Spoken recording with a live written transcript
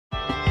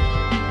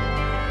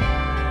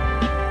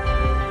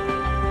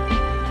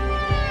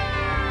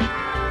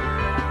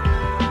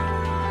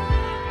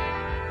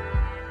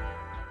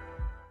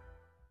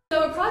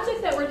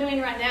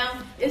doing right now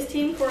is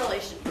team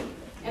correlation.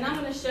 And I'm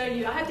going to show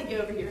you, I have to go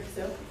over here,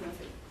 so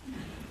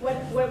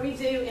what we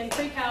do in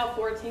pre-cal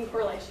for team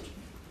correlation.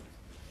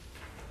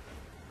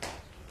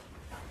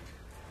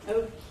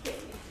 Okay.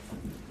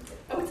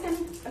 Oh, it's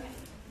coming? Okay.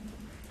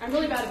 I'm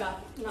really bad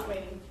about not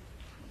waiting.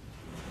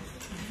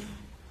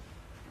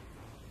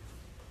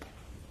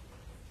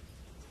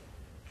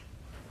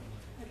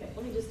 Okay,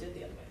 let me just do it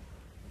the other way.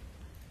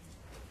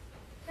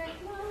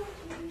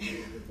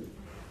 Technology.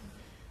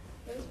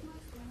 There's my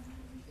slide.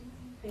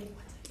 Hey,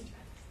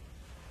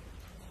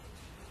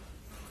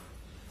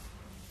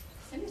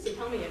 Hendrycy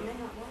told me it may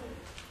not work.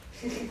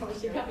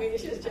 She got me,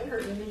 she was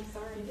joking me.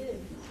 Sorry, I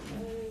did.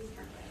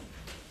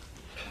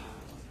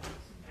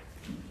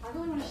 I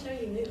really want to show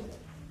you Moodle.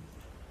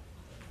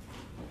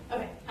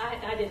 Okay,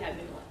 I did have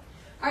Moodle.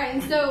 All right,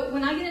 and so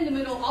when I get into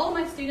Moodle, all of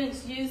my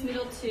students use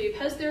Moodle to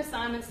post their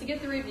assignments, to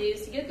get the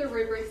reviews, to get their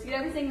rubrics, to get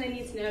everything they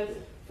need to know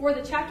for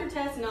the chapter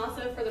test and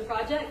also for the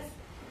projects.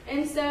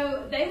 And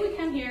so they would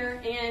come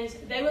here and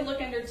they would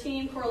look under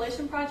Team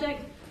Correlation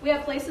Project. We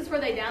have places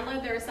where they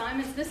download their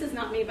assignments. This is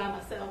not me by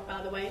myself,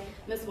 by the way.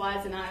 Ms.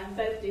 Wise and I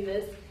both do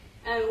this.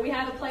 We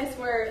have a place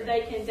where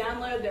they can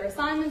download their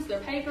assignments,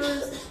 their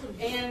papers,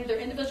 and their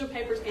individual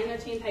papers and their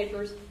team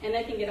papers, and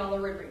they can get all the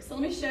rubrics. So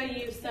let me show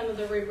you some of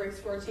the rubrics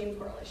for team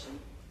correlation.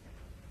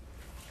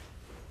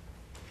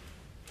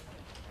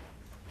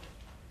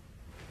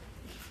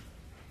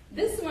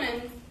 This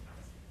one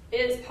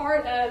is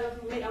part of,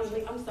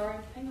 I'm sorry,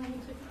 hang on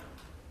one second.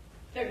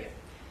 There we go.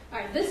 All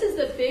right, this is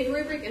the big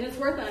rubric, and it's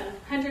worth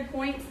 100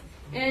 points.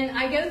 And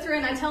I go through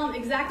and I tell them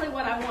exactly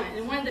what I want.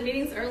 In one of the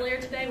meetings earlier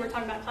today, we were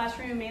talking about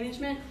classroom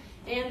management,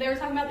 and they were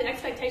talking about the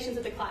expectations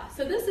of the class.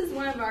 So this is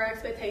one of our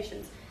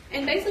expectations.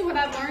 And basically what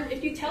I've learned,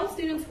 if you tell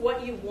students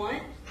what you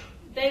want,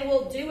 they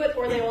will do it,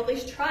 or they will at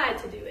least try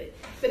to do it.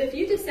 But if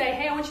you just say,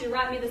 hey, I want you to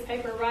write me this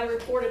paper, write a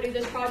report, or do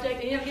this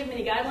project, and you don't give them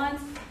any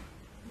guidelines,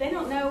 they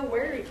don't know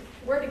where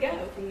to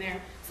go from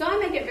there. So I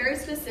make it very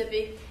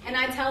specific, and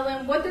I tell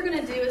them what they're going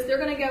to do is they're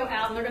going to go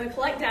out and they're going to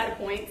collect data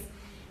points,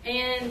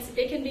 and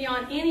it can be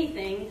on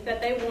anything that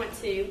they want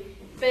to.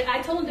 But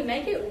I told them to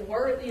make it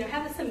worth,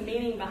 have some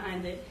meaning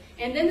behind it.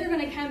 And then they're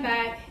going to come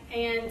back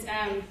and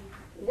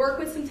work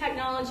with some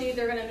technology.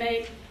 They're going to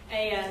make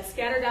a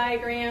scatter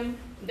diagram.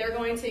 They're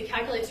going to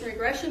calculate some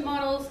regression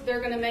models. They're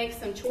going to make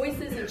some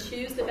choices and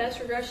choose the best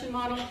regression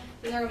model.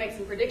 Then they're going to make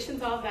some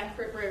predictions off that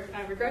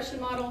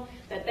regression model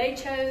that they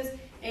chose.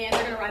 And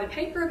they're going to write a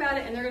paper about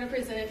it, and they're going to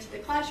present it to the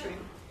classroom.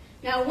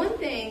 Now, one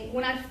thing,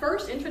 when I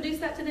first introduced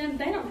that to them,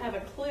 they don't have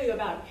a clue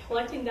about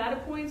collecting data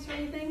points or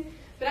anything.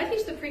 But I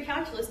teach the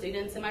pre-calculus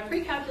students, and my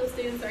pre-calculus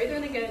students are either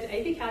going to go to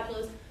AP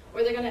Calculus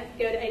or they're going to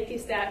go to AP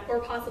Stat, or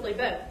possibly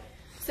both.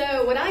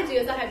 So what I do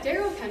is I have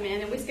Daryl come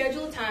in, and we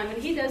schedule a time,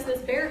 and he does this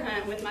bear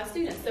hunt with my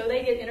students. So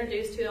they get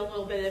introduced to a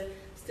little bit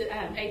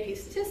of AP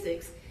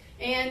statistics.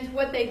 And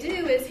what they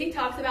do is he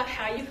talks about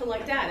how you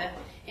collect data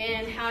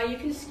and how you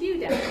can skew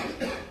data.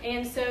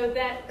 And so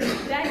that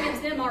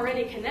gives them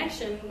already a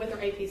connection with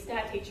their AP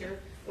Stat teacher,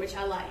 which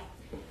I like.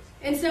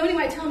 And so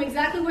anyway, I tell them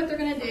exactly what they're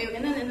going to do.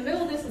 And then in the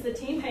middle of this is a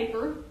team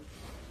paper.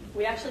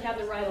 We actually have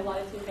to write a lot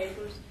of team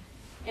papers.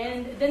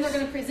 And then they're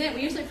going to present.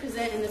 We usually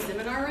present in the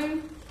seminar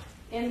room.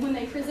 And when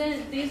they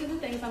present, these are the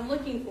things I'm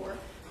looking for.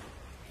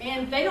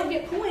 And they don't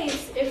get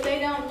points if they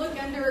don't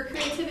look under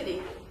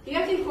creativity. You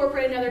have to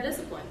incorporate another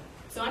discipline.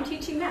 So I'm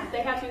teaching math.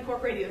 They have to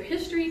incorporate either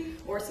history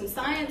or some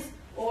science,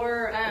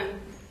 or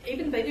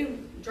even they do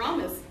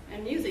dramas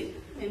and music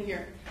in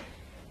here.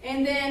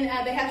 And then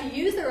they have to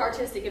use their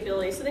artistic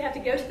ability. So they have to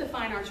go to the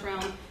fine arts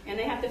realm, and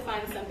they have to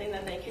find something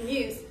that they can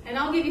use. And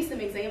I'll give you some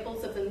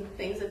examples of the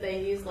things that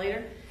they use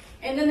later.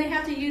 And then they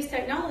have to use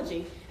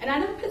technology. And I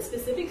don't put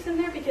specifics in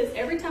there because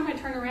every time I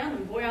turn around,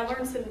 and boy, I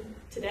learned some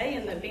today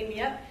in the Beam Me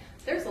Up,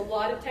 there's a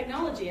lot of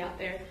technology out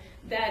there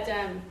that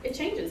it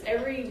changes.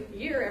 Every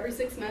year, every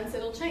 6 months,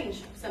 it'll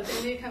change.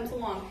 Something new comes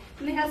along.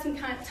 And they have some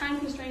time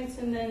constraints,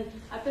 and then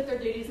I put their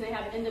duties, and they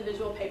have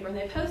individual paper, and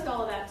they post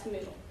all of that to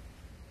Moodle.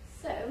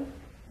 So,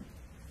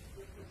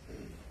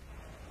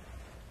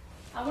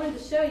 I wanted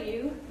to show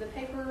you the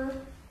paper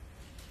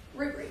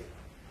rubric.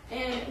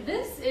 And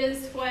this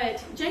is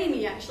what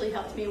Jamie actually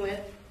helped me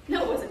with.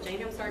 No, it wasn't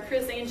Jamie, I'm sorry.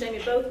 Chris and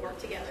Jamie both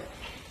worked together.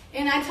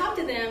 And I talked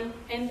to them,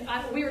 and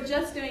we were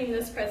just doing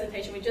this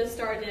presentation. We just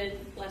started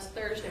last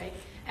Thursday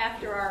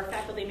after our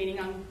faculty meeting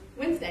on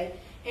Wednesday.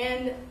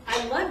 And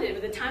I loved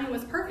it. The timing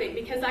was perfect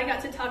because I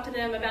got to talk to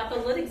them about the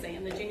lit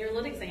exam, the junior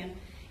lit exam.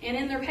 And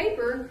in their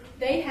paper,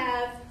 they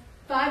have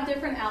 5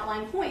 different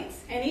outline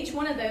points. And each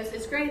one of those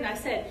is graded. I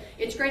said,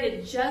 it's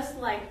graded just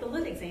like the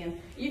lit exam.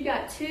 You've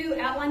got 2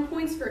 outline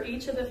points for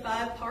each of the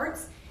 5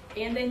 parts.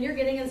 And then you're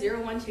getting a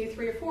 0, 1, 2,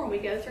 3, or 4. And we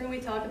go through and we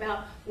talk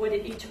about what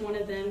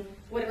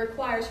it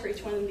requires for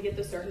each one of them to get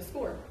the certain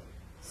score.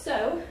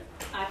 So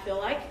I feel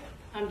like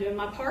I'm doing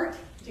my part,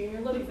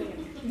 junior lit exam.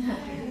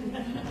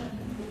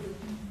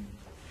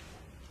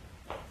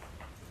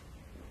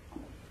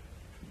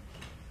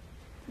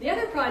 The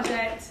other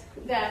project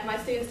that my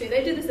students do,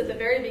 they do this at the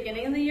very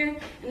beginning of the year,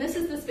 and this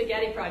is the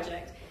spaghetti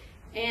project.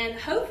 And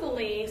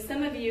hopefully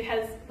some of you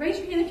raise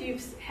your hand if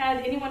you've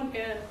had anyone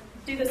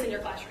do this in your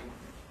classroom.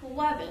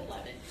 Love it,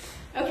 love it.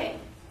 Okay,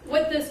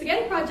 what the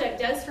spaghetti project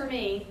does for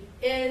me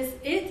is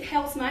it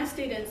helps my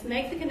students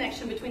make the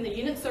connection between the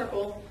unit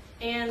circle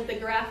and the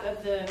graph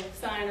of the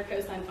sine or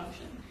cosine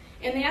function.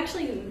 And they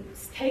actually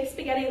take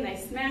spaghetti and they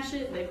smash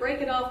it, they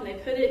break it off, and they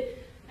put it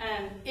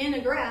in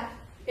a graph.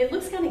 It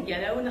looks kind of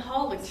ghetto, and the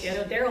hall looks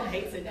ghetto. Daryl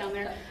hates it down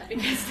there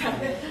because it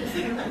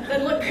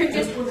doesn't look very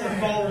good.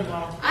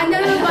 I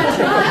know, I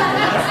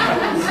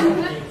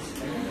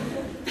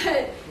tried.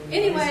 But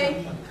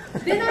anyway,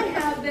 then I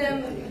have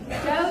them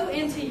go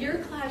into your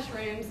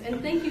classrooms,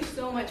 and thank you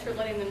so much for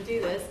letting them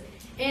do this.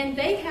 And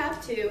they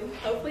have to,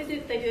 hopefully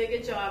they do a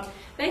good job,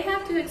 they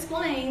have to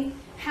explain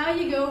how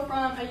you go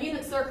from a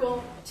unit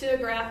circle to a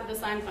graph of a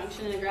sine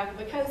function and a graph of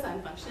a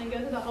cosine function and go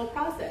through the whole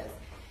process.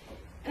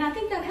 And I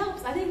think that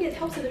helps. I think it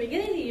helps at the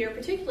beginning of the year,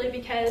 particularly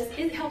because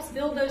it helps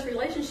build those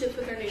relationships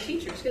with their new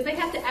teachers, because they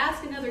have to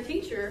ask another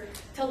teacher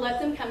to let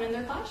them come in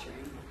their classroom.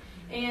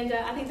 And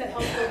I think that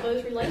helps build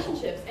those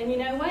relationships. And you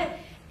know what?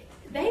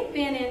 They've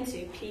been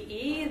into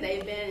PE,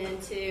 they've been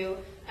into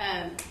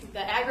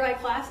the agri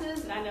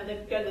classes, and I know they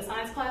go to the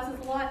science classes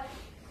a lot,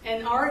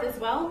 and art as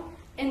well.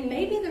 And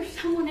maybe there's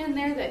someone in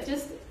there that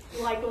just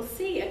will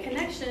see a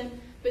connection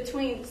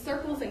between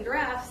circles and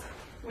graphs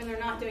when they're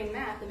not doing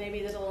math, and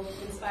maybe that'll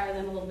inspire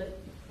them a little bit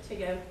to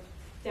go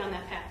down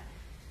that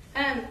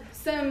path.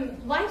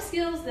 Some life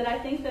skills that I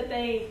think that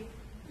they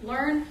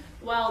learn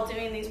while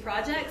doing these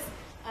projects,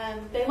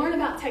 they learn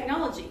about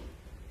technology.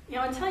 You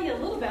know, I'll tell you a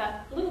little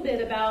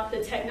bit about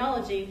the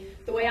technology,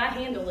 the way I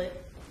handle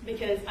it,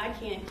 because I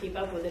can't keep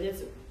up with it.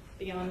 It's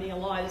beyond me a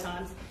lot of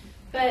times.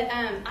 But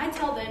I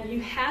tell them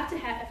you have to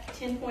have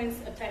 10 points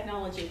of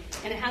technology,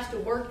 and it has to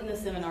work in the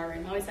seminar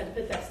room. I always have to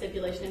put that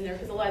stipulation in there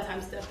because a lot of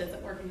times stuff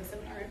doesn't work in the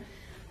seminar room.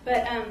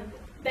 But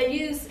they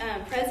use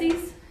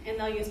Prezis, and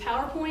they'll use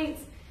PowerPoints,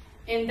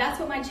 and that's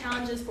what my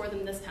challenge is for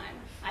them this time.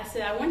 I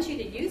said, I want you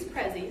to use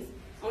Prezis.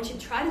 I want you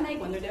to try to make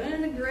one. They're doing it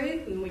in a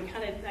group, and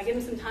I give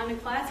them some time in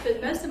class,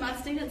 but most of my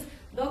students,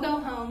 they'll go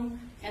home,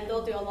 and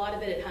they'll do a lot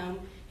of it at home.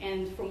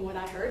 And from what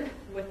I heard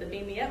with the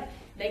Beam Me Up,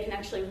 they can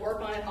actually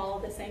work on it all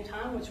at the same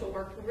time, which will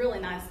work really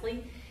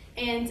nicely.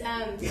 And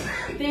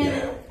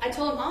then I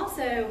told them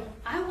also,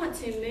 I want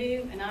to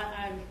move, and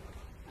I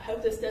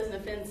hope this doesn't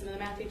offend some of the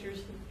math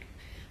teachers,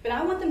 but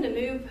I want them to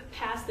move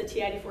past the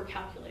T84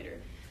 calculator.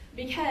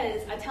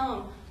 Because I tell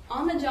them,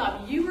 on the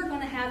job, you are going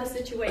to have a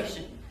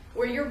situation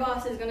where your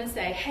boss is going to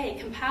say, hey,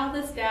 compile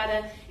this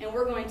data, and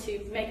we're going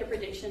to make a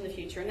prediction in the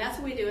future. And that's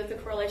what we do with the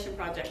correlation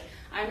project.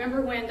 I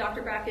remember when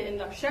Dr. Brackett and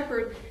Dr.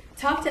 Shepard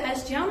talked to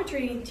us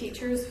geometry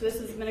teachers, this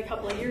has been a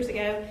couple of years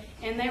ago,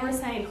 and they were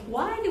saying,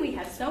 why do we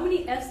have so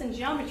many F's in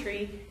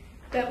geometry,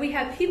 but we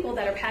have people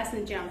that are passing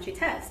the geometry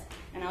test?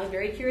 And I was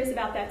very curious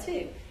about that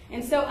too.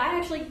 And so I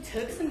actually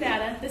took some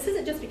data. This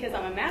isn't just because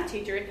I'm a math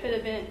teacher. It could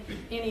have been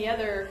any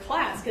other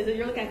class, because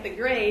you're looking at the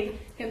grade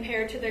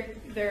compared to their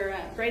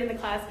grade in the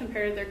class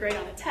compared to their grade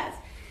on the test.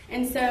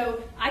 And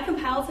so I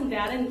compiled some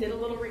data and did a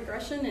little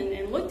regression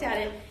and looked at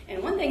it.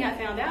 And one thing I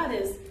found out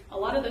is a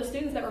lot of those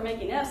students that were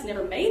making F's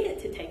never made it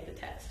to take the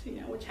test,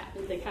 which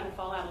happens. They kind of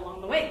fall out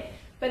along the way.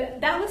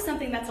 But that was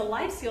something that's a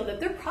life skill that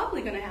they're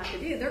probably going to have to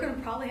do. They're going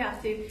to probably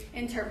have to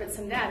interpret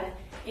some data.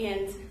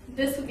 And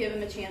this will give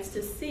them a chance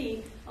to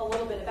see a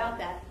little bit about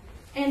that.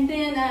 And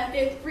then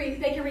they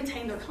can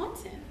retain their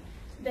content.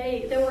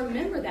 They'll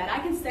remember that. I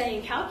can say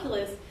in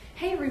calculus,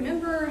 hey,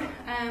 remember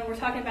we're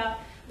talking about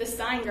the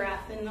sine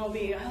graph, and they'll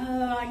be,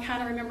 oh, I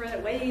kind of remember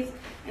that waves.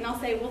 And I'll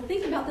say, well,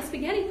 think about the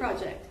spaghetti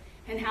project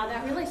and how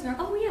that relates. And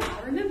they're, oh, yeah,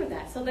 I remember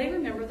that. So they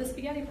remember the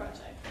spaghetti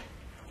project.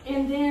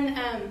 And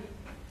then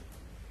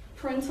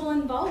parental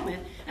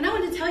involvement. And I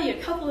want to tell you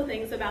a couple of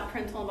things about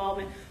parental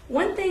involvement.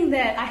 One thing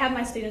that I have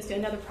my students do,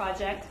 another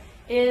project,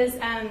 is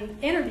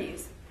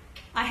interviews.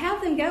 I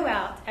have them go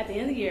out at the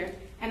end of the year,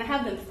 and I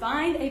have them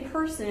find a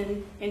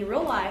person in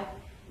real life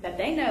that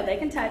they know they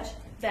can touch,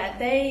 that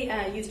they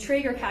use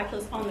trig or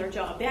calculus on their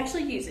job. They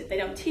actually use it. They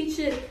don't teach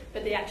it,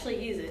 but they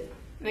actually use it.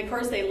 And of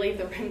course, they leave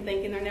the room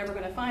thinking they're never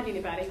going to find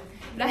anybody.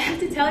 But I have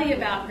to tell you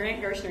about Grant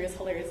Gershner. It's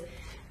hilarious.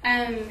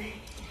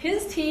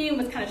 His team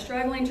was kind of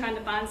struggling trying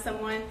to find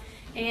someone,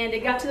 and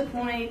it got to the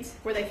point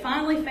where they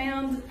finally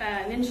found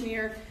an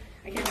engineer.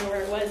 I can't remember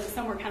where it was,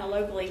 somewhere kind of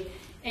locally.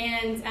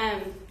 And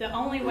the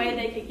only way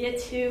they could get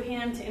to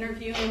him to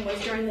interview him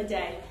was during the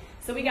day.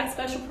 So we got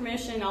special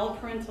permission, all the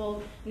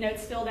parental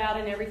notes filled out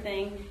and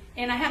everything.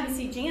 And I happened to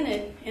see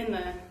Janet in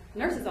the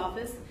nurse's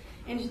office,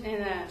 and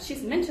she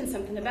mentioned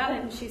something about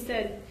it, and she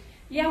said,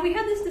 yeah, we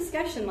had this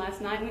discussion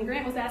last night when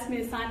Grant was asking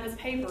me to sign this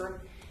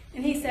paper.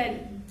 And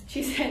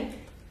she said,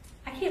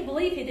 I can't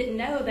believe he didn't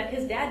know that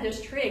his dad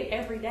does trig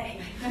every day.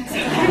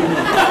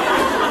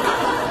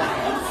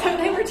 So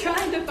they were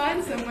trying to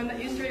find someone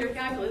that used trig or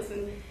calculus,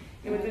 and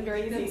it would have been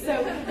very easy.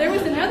 So there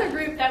was another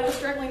group that was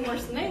struggling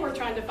worse than they were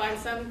trying to find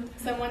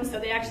someone, so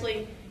they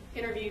actually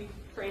interviewed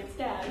Grant's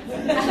dad.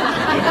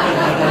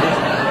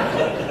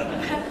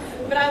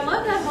 But I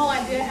love that whole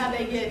idea how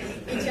they get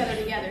each other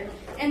together.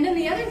 And then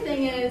the other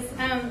thing is,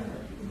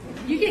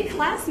 you get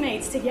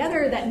classmates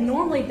together that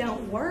normally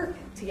don't work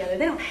together.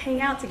 They don't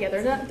hang out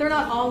together. They're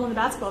not all on the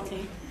basketball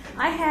team.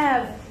 I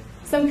have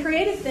some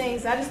creative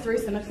things, I just threw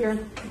some up here,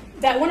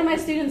 that one of my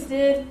students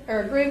did,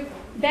 or a group.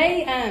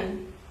 They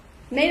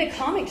made a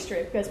comic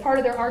strip as part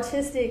of their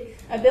artistic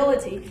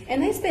ability,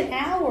 and they spent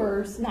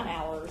hours, not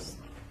hours,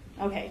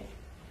 okay,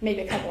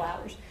 maybe a couple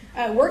hours,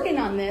 working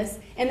on this,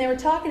 and they were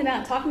talking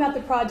about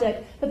the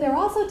project, but they were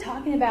also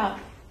talking about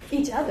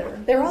each other.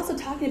 They were also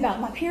talking about,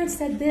 my parents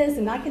said this,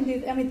 and I can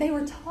do, I mean, they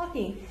were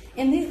talking.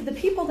 And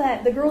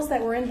the girls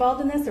that were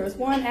involved in this, there was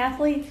one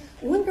athlete,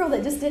 one girl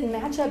that just didn't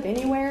match up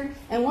anywhere,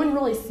 and one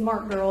really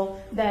smart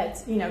girl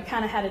that,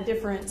 kind of had a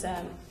different,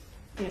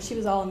 she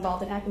was all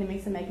involved in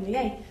academics and making the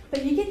A.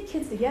 But you get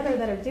kids together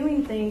that are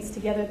doing things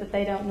together that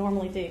they don't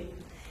normally do.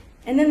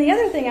 And then the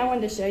other thing I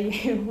wanted to show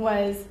you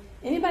was,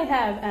 anybody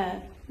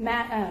have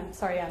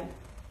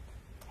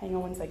hang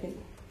on one second,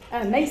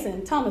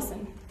 Mason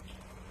Thomason.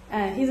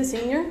 He's a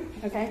senior,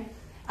 okay?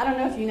 I don't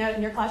know if you know it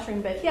in your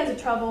classroom, but he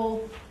has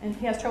trouble in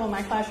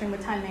my classroom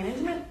with time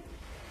management.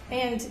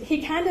 And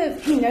he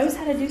knows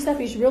how to do stuff,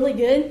 he's really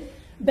good,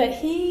 but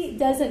he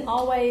doesn't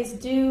always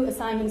do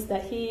assignments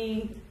that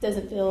he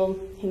doesn't feel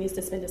he needs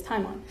to spend his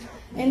time on.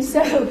 And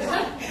so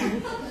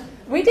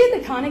we did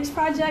the conics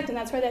project, and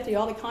that's where they have to do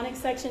all the conics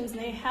sections,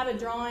 and they have a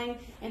drawing,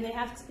 and they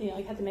have to,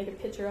 have to make a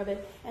picture of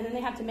it, and then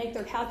they have to make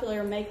their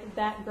calculator make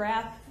that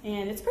graph,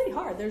 and it's pretty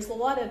hard. There's a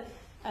lot of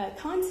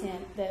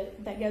content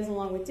that goes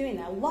along with doing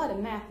that, a lot of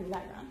math in the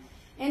background.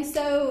 And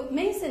so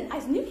Mason, I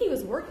knew he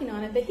was working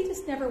on it, but he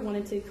just never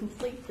wanted to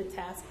complete the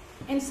task.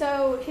 And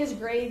so his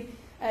grade,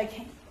 I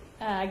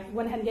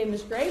went ahead and gave him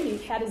his grade, he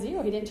had a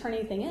 0, he didn't turn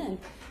anything in.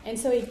 And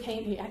so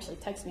he actually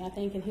texted me, I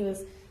think, and he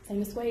was saying,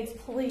 Ms. Wades,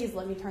 please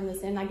let me turn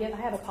this in. I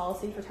have a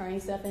policy for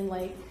turning stuff in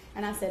late.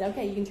 And I said,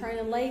 okay, you can turn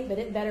it in late, but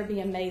it better be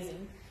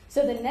amazing.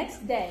 So the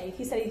next day,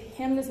 he said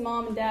him and his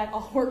mom and dad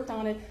all worked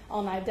on it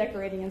all night,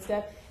 decorating and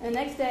stuff. And the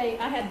next day,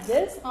 I had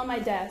this on my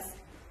desk.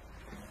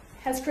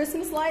 It has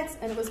Christmas lights,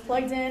 and it was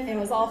plugged in, and it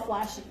was all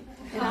flashing.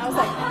 And I was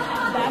like,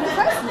 that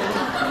impressed me.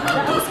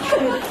 That was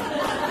good.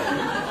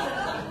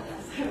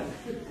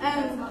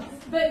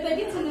 But they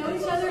get to know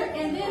each other,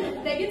 and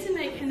then they get to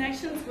make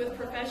connections with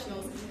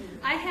professionals.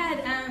 I had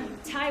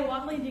Ty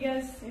Watley. Do you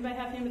guys, anybody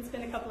have him? It's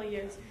been a couple of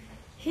years.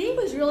 He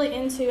was really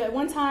into, at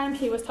one time,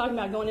 he was talking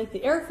about going into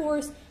the Air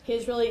Force. He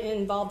was really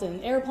involved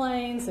in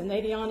airplanes and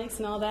avionics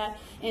and all that.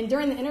 And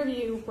during the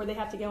interview, where they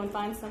have to go and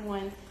find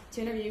someone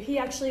to interview, he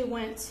actually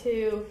went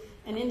to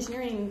an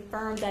engineering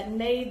firm that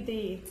made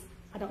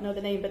I don't know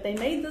the name, but they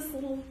made this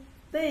little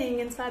thing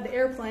inside the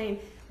airplane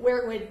where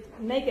it would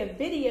make a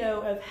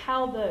video of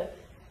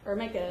or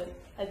make a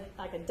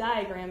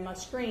diagram on a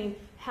screen,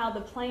 how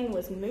the plane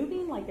was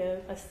moving, like a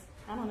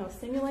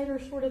simulator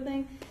sort of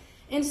thing.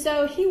 And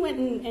so he went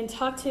and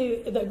talked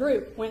to, the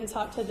group went and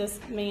talked to this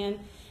man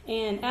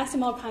and asked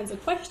him all kinds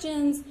of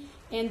questions.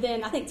 And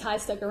then I think Ty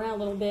stuck around a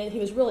little bit. He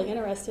was really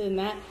interested in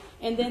that.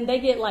 And then they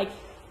get like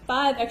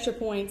 5 extra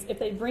points if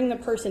they bring the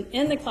person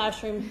in the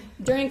classroom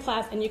during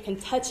class, and you can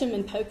touch them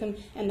and poke them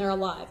and they're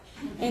alive.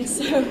 And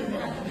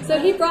so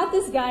he brought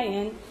this guy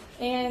in,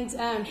 and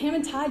him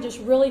and Ty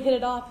just really hit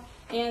it off.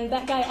 And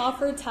that guy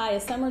offered Ty a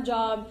summer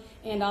job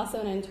and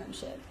also an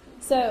internship.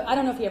 So I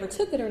don't know if he ever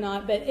took it or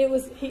not, but it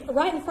was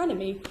right in front of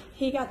me.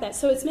 He got that.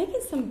 So it's making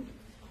some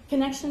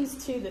connections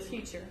to the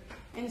future.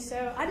 And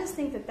so I just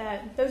think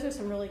that those are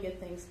some really good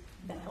things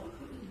that help.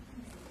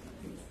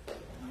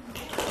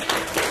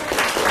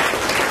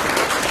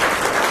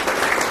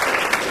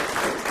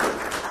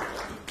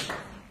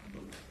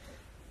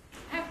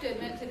 I have to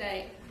admit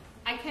today,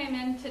 I came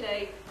in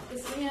today,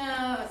 it's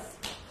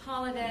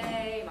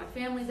holiday, my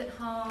family's at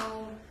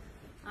home,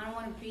 I don't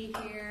want to be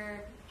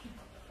here.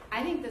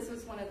 I think this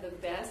was one of the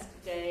best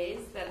days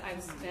that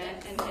I've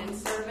spent in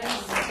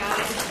service.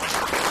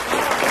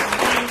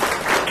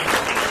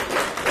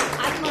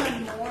 I've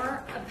learned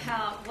more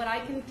about what I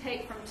can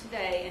take from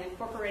today and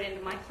incorporate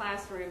into my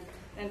classroom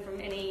than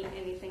from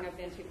anything I've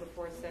been to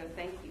before. So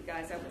thank you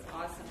guys, that was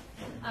awesome.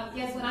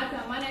 Yes, when I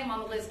got my name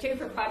on the list too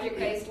for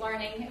project-based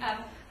learning, I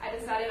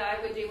decided I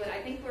would do what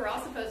I think we're all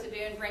supposed to do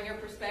and bring your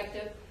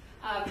perspective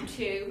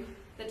to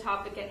the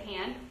topic at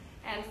hand.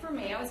 And for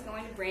me, I was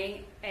going to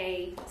bring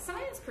a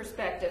science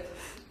perspective.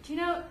 Do you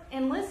know,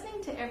 in listening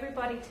to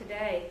everybody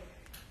today,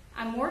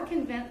 I'm more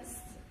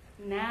convinced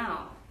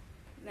now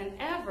than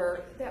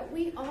ever that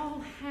we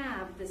all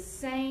have the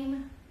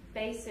same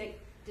basic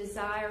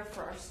desire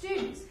for our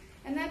students.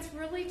 And that's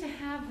really to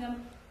have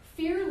them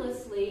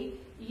fearlessly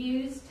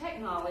use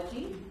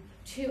technology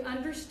to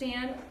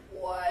understand,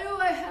 why do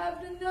I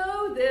have to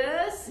know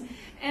this?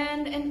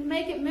 And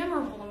make it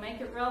memorable and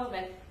make it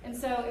relevant. And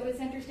so it was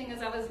interesting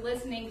as I was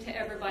listening to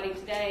everybody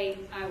today,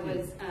 I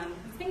was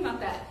thinking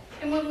about that.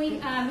 And when we,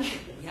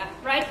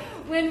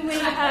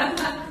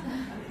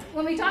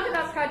 when we talk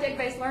about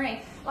project-based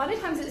learning, a lot of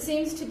times it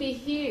seems to be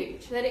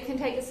huge, that it can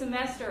take a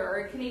semester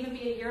or it can even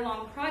be a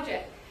year-long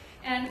project.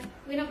 And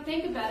we don't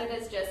think about it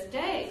as just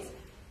days.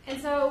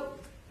 And so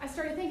I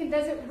started thinking,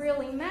 does it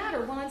really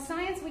matter? Well, in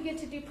science, we get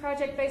to do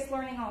project-based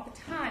learning all the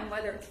time,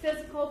 whether it's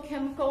physical,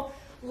 chemical,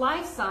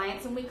 life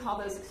science, and we call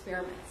those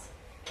experiments.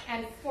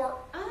 And for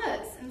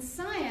us in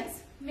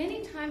science,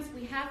 many times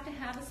we have to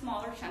have a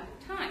smaller chunk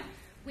of time.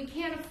 We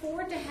can't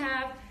afford to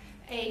have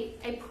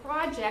a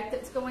project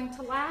that's going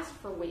to last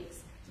for weeks,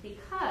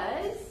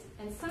 because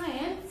in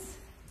science,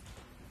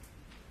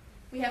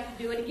 we have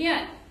to do it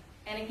again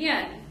and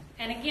again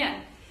and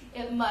again.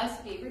 It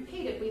must be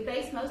repeated. We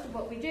base most of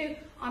what we do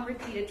on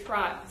repeated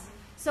trials.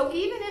 So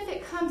even if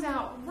it comes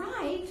out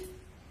right,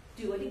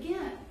 do it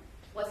again.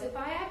 Was it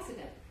by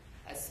accident?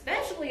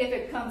 Especially if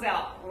it comes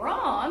out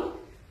wrong,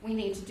 we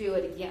need to do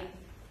it again.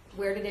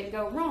 Where did it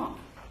go wrong?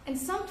 And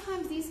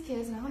sometimes these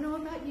kids, and I don't know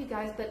about you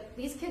guys, but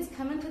these kids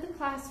come into the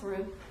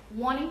classroom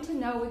wanting to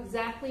know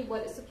exactly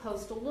what it's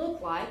supposed to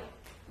look like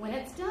when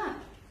it's done.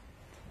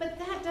 But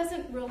that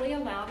doesn't really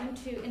allow them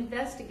to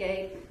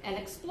investigate and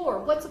explore.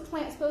 What's a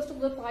plant supposed to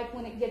look like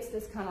when it gets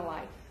this kind of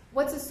light?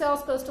 What's a cell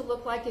supposed to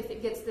look like if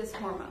it gets this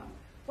hormone?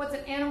 What's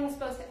an animal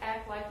supposed to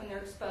act like when they're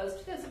exposed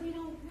to this? We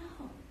don't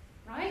know,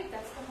 right?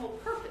 That's the whole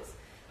purpose.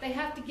 They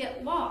have to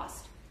get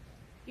lost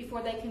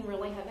before they can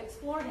really have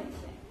explored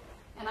anything.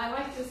 And I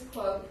like this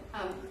quote.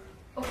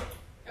 Did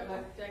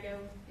I go?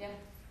 Yeah.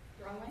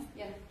 The wrong way?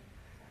 Yeah.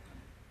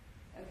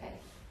 Okay.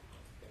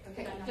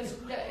 Okay. No, no.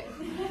 Just go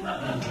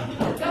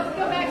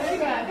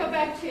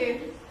back to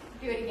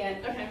do it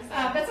again. Okay.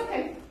 That's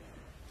okay.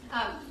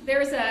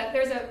 There's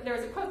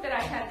a quote that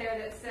I had there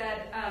that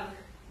said,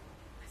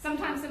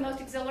 sometimes the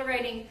most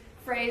exhilarating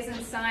phrase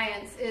in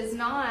science is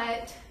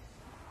not.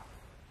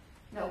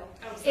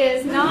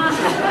 Is not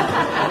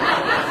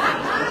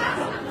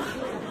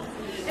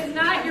it's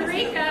not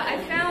eureka,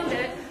 I found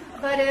it,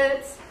 but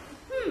it's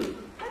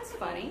that's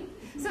funny.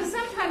 So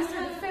sometimes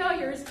the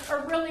failures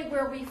are really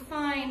where we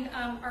find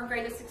our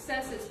greatest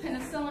successes.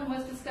 Penicillin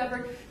was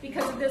discovered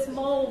because of this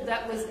mold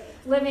that was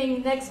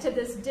living next to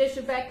this dish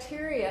of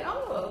bacteria.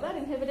 Oh, that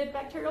inhibited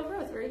bacterial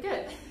growth. Very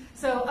good.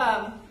 So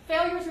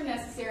failures are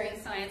necessary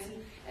in science.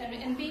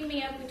 And Beam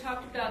Me Up, we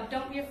talked about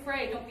don't be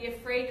afraid. Don't be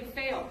afraid to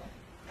fail.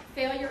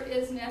 Failure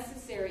is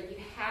necessary. You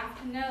have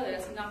to know that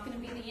it's not going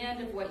to be the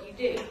end of what you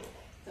do.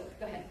 So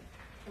go ahead.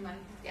 Come on.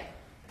 Yeah.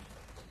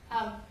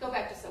 Go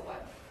back to so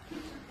what.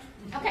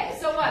 Okay,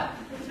 so what?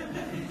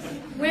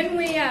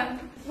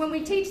 When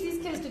we teach these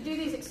kids to do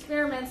these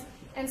experiments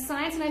in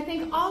science, and I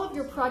think all of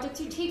your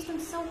projects, you teach them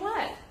so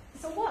what?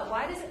 So what?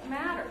 Why does it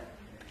matter?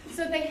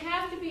 So they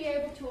have to be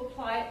able to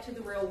apply it to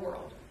the real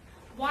world.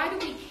 Why do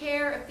we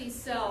care if these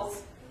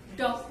cells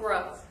don't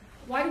grow?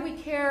 Why do we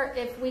care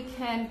if we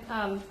can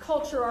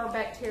culture our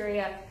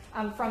bacteria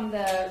from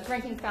the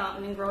drinking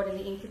fountain and grow it in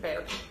the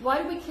incubator?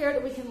 Why do we care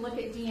that we can look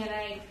at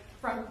DNA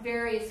from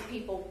various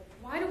people?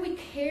 Why do we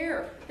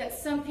care that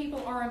some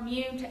people are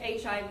immune to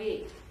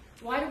HIV?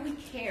 Why do we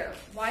care?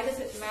 Why does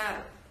it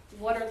matter?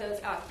 What are those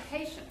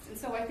applications? And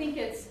so I think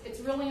it's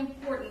really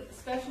important,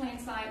 especially in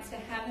science, to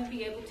have them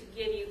be able to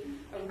give you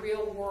a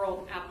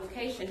real-world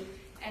application.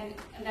 And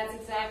that's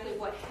exactly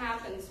what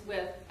happens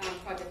with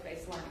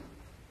project-based learning.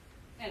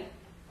 And,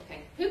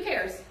 okay, who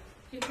cares?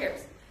 Who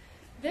cares?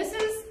 This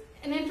is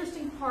an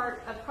interesting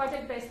part of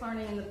project-based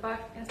learning in the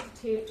Buck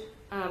Institute,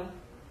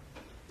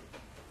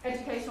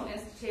 Educational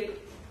Institute,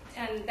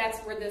 and that's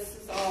where this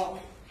is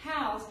all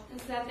housed,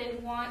 is that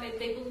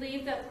they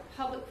believe that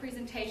public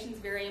presentation is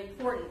very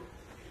important.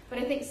 But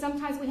I think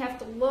sometimes we have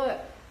to look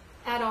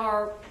at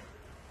our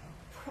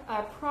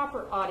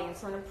proper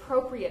audience or an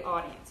appropriate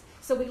audience.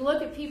 So we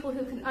look at people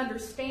who can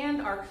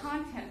understand our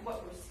content,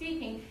 what we're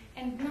speaking,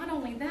 and not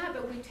only that,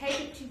 but we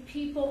take it to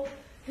people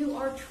who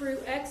are true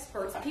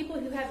experts, people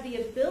who have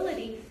the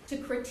ability to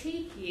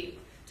critique you,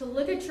 to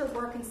look at your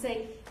work and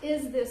say,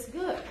 is this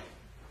good?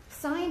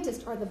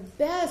 Scientists are the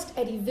best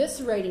at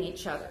eviscerating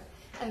each other.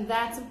 And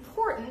that's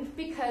important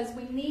because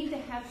we need to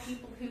have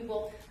people who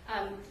will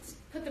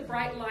put the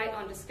bright light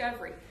on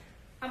discovery.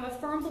 I'm a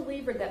firm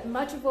believer that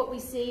much of what we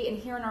see and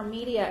hear in our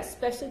media,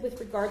 especially with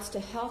regards to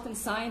health and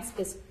science,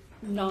 is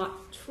not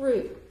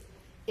true,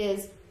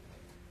 is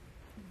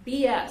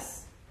BS.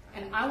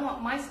 And I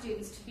want my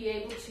students to be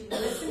able to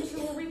listen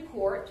to a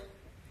report,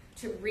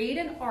 to read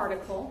an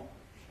article,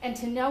 and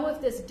to know if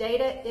this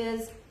data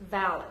is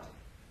valid.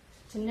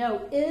 To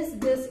know, is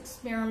this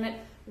experiment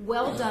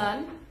well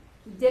done?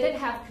 Did it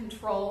have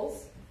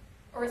controls?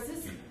 Or is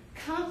this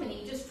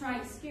company just trying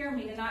to scare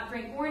me to not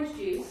drink orange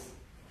juice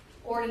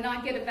or to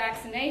not get a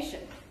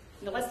vaccination?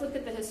 Now let's look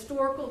at the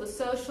historical, the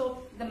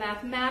social, the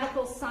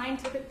mathematical,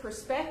 scientific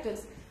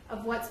perspectives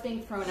of what's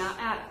being thrown out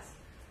at us.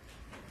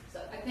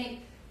 So I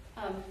think,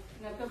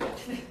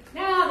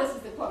 now this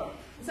is the quote.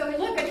 So we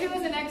look at who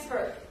is an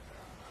expert.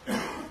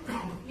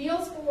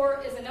 Niels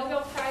Bohr is a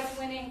Nobel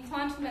Prize-winning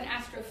quantum and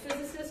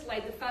astrophysicist,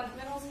 laid the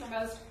fundamentals for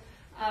most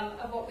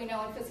of what we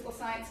know in physical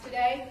science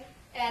today.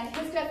 And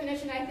his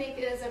definition, I think,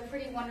 is a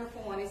pretty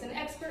wonderful one. He's an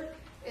expert,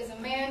 is a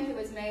man who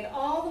has made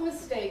all the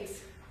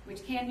mistakes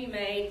which can be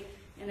made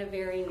in a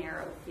very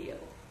narrow field.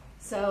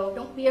 So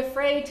don't be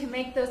afraid to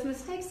make those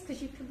mistakes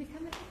because you can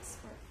become an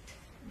expert.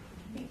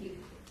 Thank you.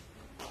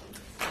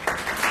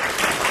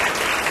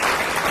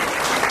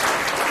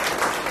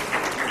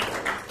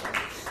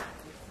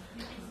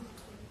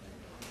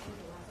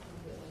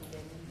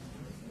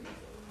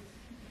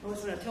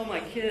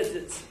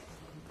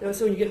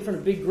 so when you get in front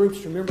of big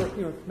groups, remember,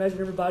 imagine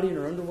everybody in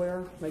their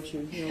underwear, makes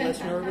you, less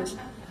nervous.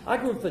 I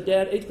grew up with a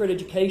dad, 8th grade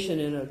education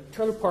in a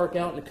trailer park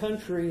out in the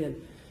country,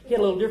 and he had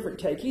a little different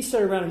take. He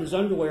sat around in his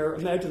underwear,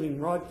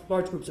 imagining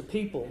large groups of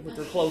people with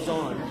their clothes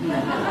on.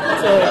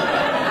 So,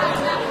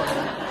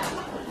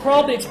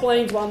 probably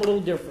explains why I'm a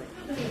little different.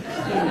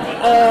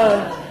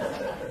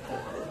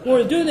 What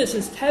we're doing this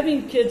is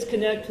having kids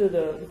connect to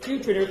the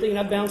future and everything, and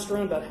I bounced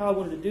around about how I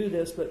wanted to do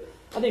this, but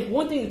I think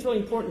one thing that's really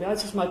important to me,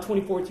 this is my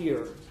 24th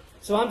year,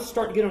 so I'm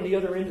starting to get on the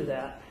other end of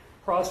that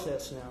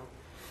process now.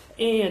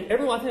 And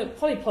everyone, I think it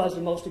probably applies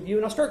to most of you,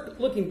 and I start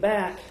looking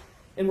back,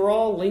 and we're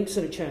all links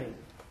in a chain.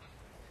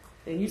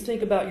 And you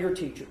think about your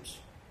teachers,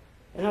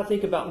 and I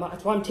think about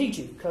that's why I'm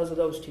teaching, because of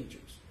those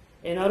teachers.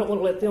 And I don't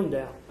want to let them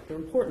down. They're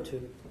important to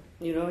me.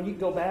 And you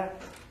go back,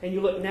 and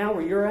you look now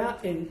where you're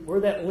at, and we're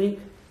that link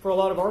for a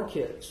lot of our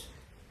kids.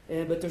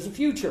 But there's a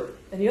future.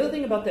 And the other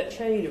thing about that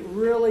chain that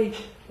really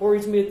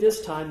worries me at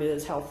this time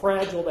is how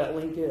fragile that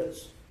link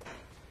is.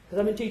 Because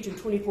I've been teaching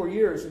 24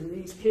 years, and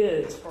these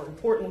kids are an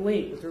important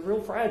link, but they're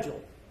real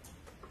fragile.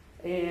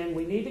 And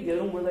we need to get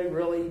them where they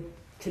really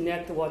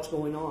connect to what's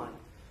going on.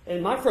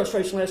 And my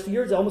frustration the last few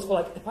years, I almost feel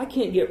like if I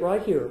can't get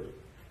right here,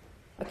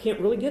 I can't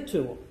really get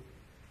to them.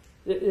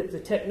 The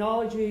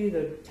technology,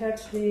 the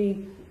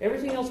texting,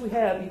 everything else we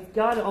have, you've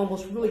got to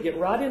almost really get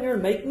right in there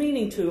and make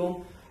meaning to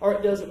them, or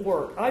it doesn't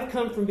work. I've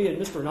come from being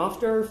Mr.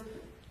 Nothdurft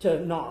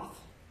to Noth.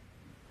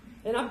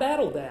 And I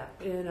battled that.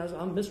 And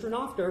I'm Mr.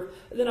 Nothdurft.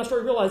 And then I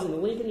started realizing the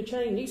link in the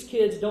chain, these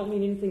kids don't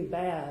mean anything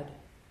bad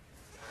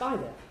by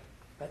that.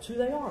 That's who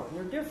they are. And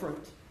they're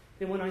different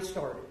than when I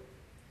started.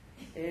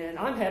 And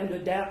I'm having to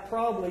adapt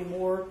probably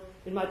more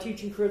in my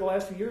teaching career the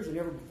last few years than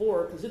ever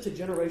before, because it's a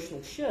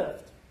generational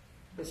shift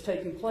that's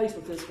taking place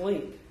with this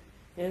link.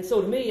 And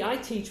so to me, I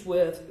teach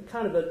with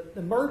kind of an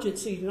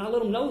emergency, and I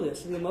let them know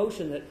this, the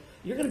emotion that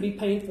you're going to be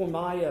paying for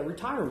my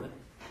retirement.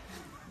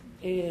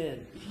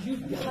 And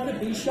you've got to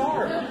be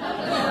sharp.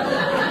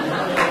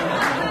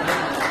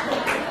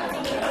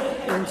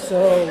 And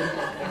so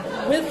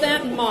with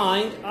that in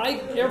mind, I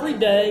every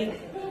day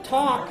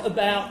talk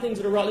about things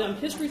that are relevant.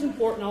 History's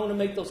important. I want to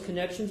make those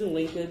connections and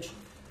linkage.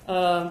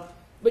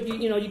 But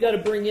you got to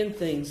bring in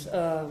things.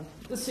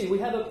 Let's see, we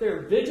have up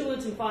there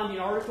vigilance in finding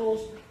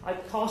articles. I'm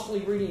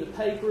constantly reading the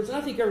papers, and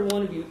I think every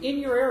one of you in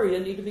your area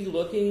need to be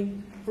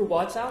looking for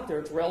what's out there.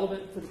 It's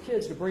relevant for the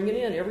kids to bring it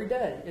in every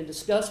day and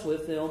discuss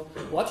with them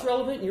what's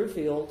relevant in your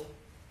field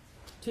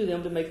to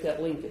them to make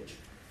that linkage.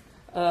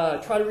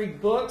 Try to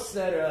read books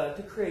that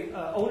to create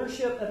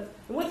ownership. And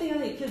one thing I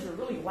think kids are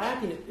really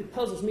lacking, it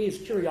puzzles me, is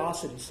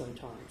curiosity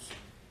sometimes.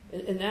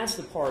 And that's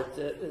the part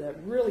that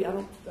really I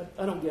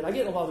don't get. I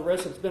get a lot of the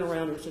rest of it's been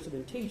around since I've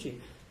been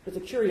teaching, but the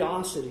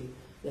curiosity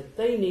that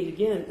they need,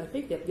 again, I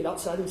think they have to get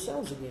outside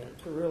themselves again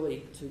to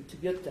really to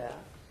get that.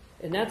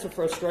 And that's a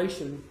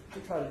frustration to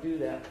try to do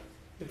that.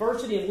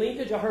 Diversity and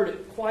linkage, I heard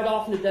it quite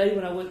often today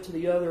when I went to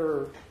the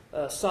other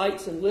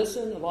sites and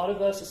listened. A lot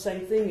of us, the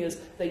same thing is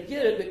they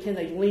get it, but can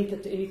they link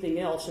it to anything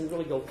else and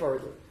really go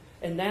further?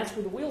 And that's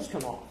where the wheels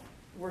come off.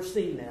 We're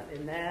seeing that,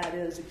 and that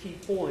is a key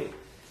point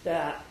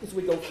that as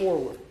we go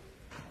forward.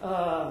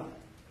 I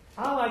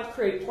like to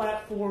create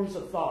platforms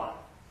of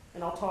thought,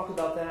 and I'll talk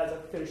about that as I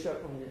finish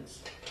up on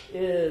this.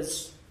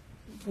 Is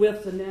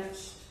with the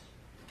next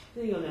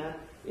thing on that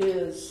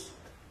is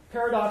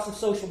Paradox of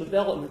Social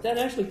Development. That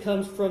actually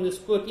comes from this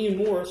book, Ian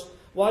Morris,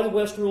 Why the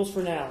West Rules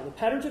for Now, the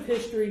patterns of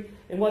history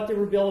and what they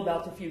reveal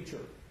about the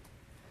future.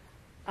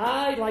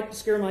 I like to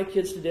scare my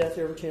kids to death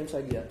every chance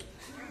I get.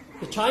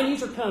 The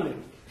Chinese are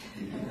coming.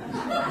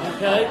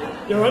 Okay?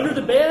 They're under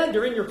the bed.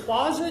 They're in your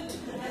closet.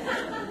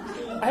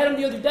 I had them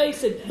the other day,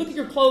 said, look at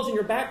your clothes and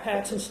your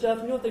backpacks and stuff.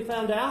 You know what they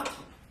found out?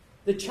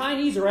 The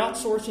Chinese are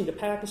outsourcing to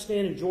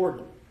Pakistan and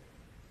Jordan.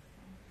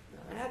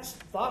 Now, that's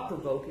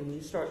thought-provoking when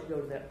you start to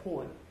go to that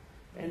point.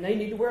 And they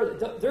need to wear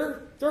that.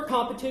 Their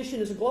competition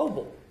is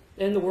global,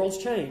 and the world's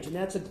changed. And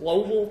that's a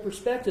global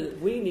perspective that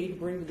we need to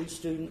bring to these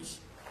students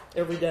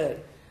every day.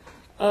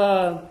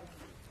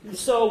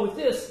 So with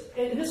this,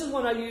 and this is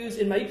one I use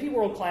in my AP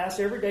World class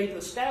every day to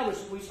establish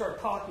that we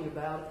start talking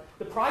about it.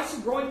 The price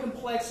of growing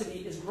complexity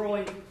is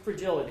growing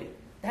fragility.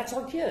 That's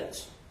our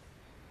kids.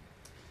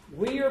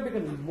 We are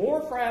becoming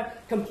more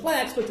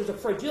complex, but there's a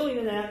fragility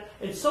in that,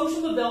 and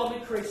social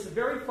development creates the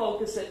very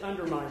focus that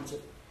undermines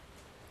it.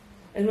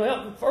 And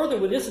further,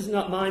 when this is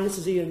not mine, this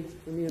is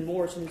from Ian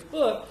Morris in his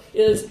book,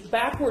 is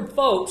backward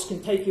folks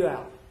can take you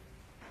out.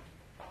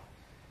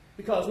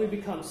 Because we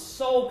become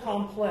so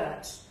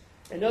complex,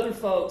 and other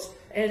folks,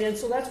 and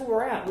so that's where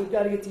we're at. We've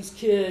got to get these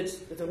kids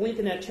that they're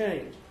linking that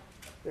chain.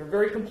 They're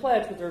very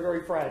complex, but they're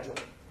very fragile.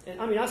 And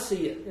I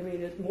see it.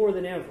 It's more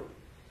than ever.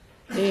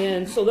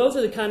 And so those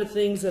are the kind of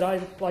things that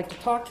I like to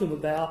talk to them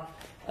about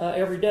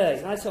every day.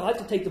 And I like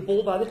to take the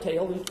bull by the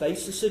tail and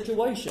face the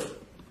situation.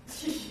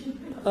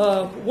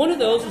 One of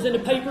those is in the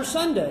paper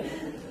Sunday.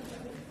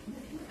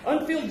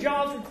 Unfilled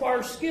jobs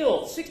require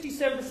skills.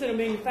 67% of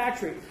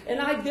manufacturing.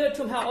 And I get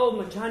to them how,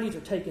 my Chinese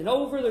are taking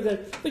over.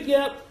 But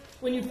yet,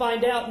 when you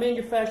find out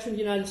manufacturing in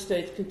the United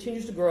States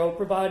continues to grow,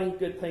 providing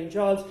good paying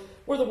jobs,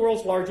 We're the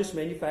world's largest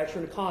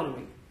manufacturing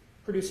economy,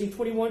 producing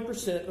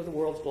 21% of the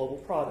world's global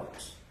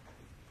products.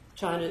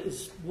 China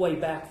is way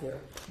back there.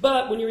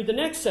 But when you read the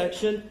next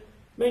section,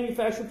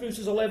 manufacturing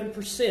produces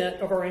 11%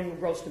 of our annual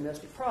gross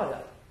domestic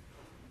product.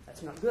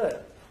 That's not good.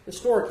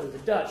 Historically, the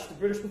Dutch, the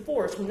British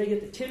before us, when they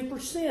get to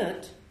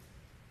 10%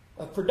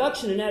 of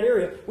production in that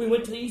area, we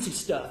went to the easy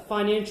stuff.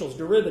 Financials,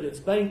 derivatives,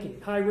 banking,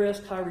 high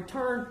risk, high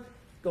return.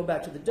 Go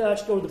back to the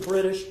Dutch, go to the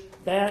British.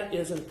 That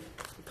is an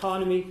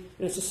economy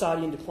and a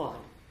society in decline.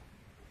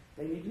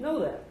 They need to know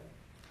that.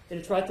 And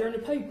it's right there in the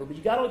paper. But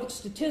you've got to look at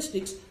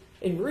statistics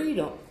and read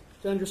them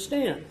to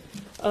understand.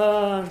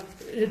 The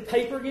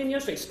paper again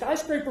yesterday.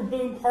 Skyscraper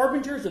boom,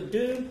 harbingers of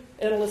doom,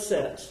 Endless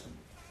says.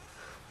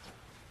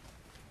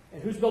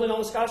 And who's building all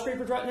the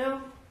skyscrapers right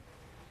now?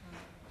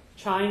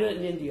 China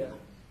and India.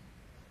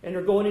 And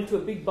they're going into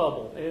a big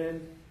bubble.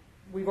 And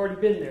we've already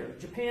been there.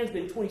 Japan's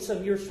been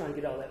 27 years trying to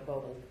get out of that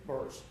bubble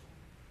burst.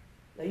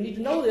 They need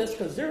to know this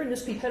because they're in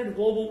this competitive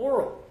global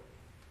world.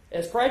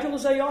 As fragile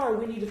as they are,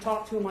 we need to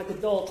talk to them like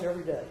adults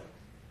every day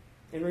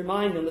and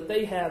remind them that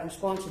they have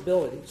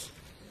responsibilities.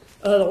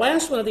 The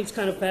last one I think is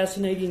kind of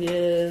fascinating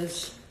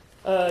is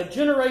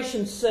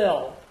Generation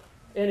Cell.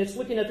 And it's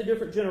looking at the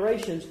different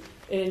generations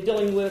and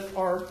dealing with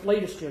our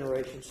latest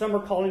generation. Some are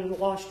calling it the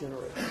lost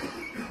generation.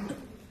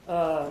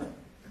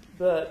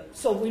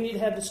 So we need to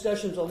have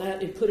discussions on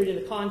that and put it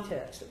into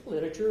context of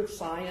literature, of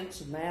science,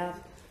 of math,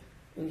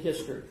 and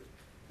history.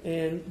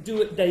 And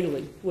do it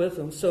daily with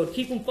them. So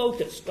keep them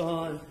focused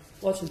on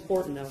what's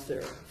important out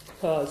there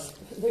because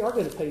they are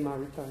going to pay my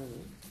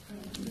retirement.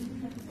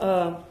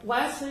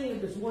 Last thing,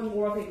 there's one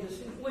more, I think,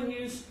 just when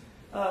used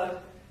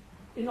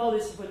in all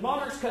this, when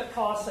monarchs cut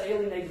costs, they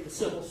alienated the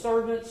civil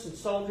servants and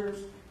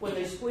soldiers. When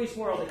they squeezed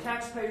more of the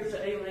taxpayers,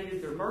 they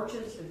alienated their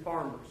merchants and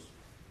farmers.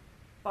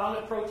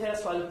 Violent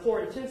protests by the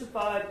poor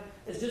intensified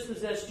as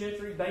dispossessed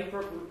gentry,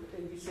 bankrupt,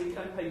 and you see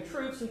unpaid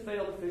troops and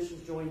failed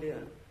officials joined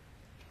in.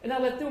 And I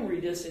let them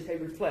read this and they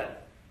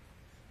reflect.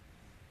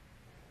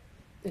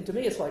 And to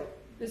me, it's like,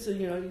 this is,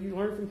 you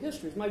learn from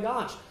history. My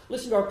gosh,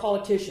 listen to our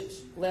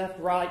politicians, left,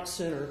 right,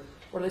 center.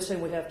 What are they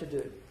saying we have to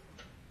do?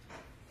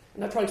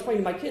 And I try to explain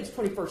to my kids,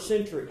 21st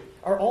century,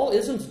 are all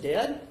isms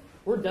dead?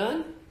 We're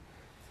done?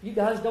 You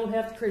guys don't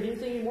have to create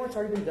anything anymore. It's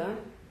already been done.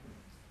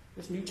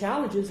 There's new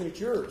challenges and it's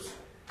yours.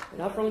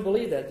 And I firmly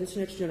believe that this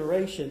next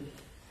generation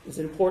is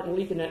an important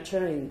link in that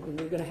chain. And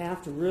we're going to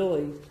have to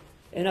really,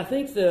 and I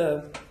think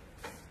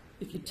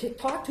if you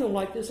talk to them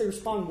like this, they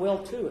respond well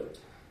to it.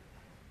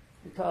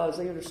 Because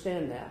they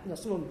understand that. Now,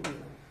 some of them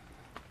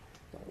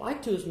don't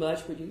like to as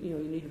much, but you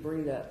need to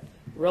bring that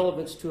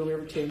relevance to them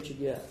every chance you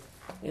get.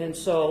 And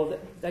so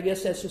I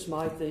guess that's just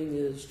my thing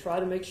is try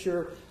to make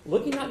sure,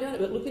 looking not down,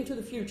 but looking to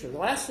the future. The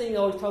last thing I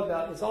always talk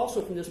about is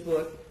also from this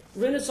book,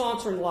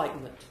 Renaissance or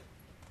Enlightenment.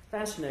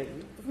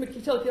 Fascinating. You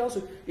tell you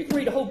also, you can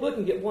read a whole book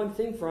and get one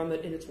thing from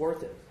it, and it's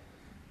worth it.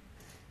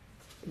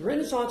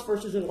 Renaissance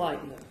versus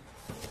Enlightenment.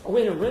 Are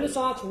we in a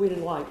Renaissance or are we in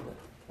Enlightenment?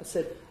 I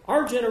said,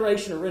 our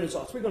generation of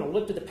Renaissance, we're going to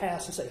look to the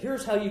past and say,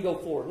 here's how you go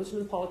forward. Listen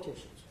to the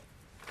politicians.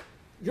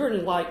 You're an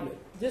Enlightenment.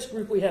 This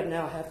group we have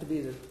now have to be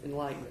the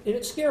Enlightenment. And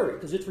it's scary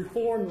because it's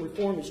reform, and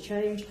reform has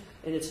changed,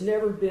 and it's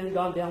never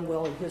gone down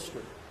well in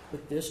history.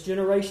 But this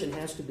generation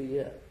has to be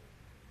it.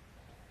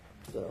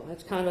 So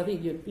that's kind of, I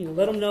think, you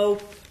let them know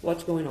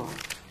what's going on.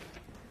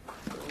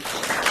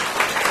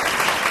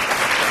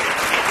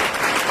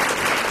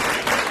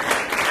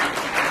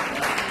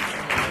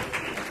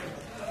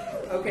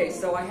 Okay,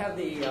 so I have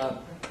the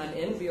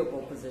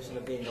unenviable position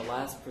of being the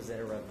last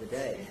presenter of the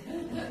day.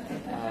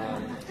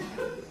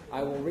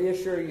 I will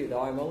reassure you,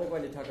 though, I'm only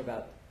going to talk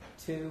about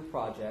two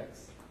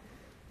projects,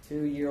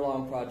 2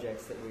 year-long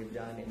projects that we've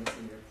done in the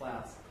senior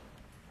class.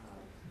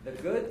 The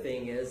good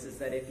thing is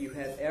that if you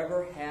have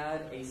ever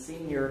had a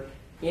senior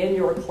in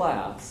your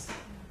class,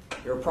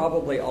 you're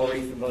probably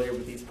already familiar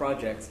with these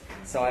projects,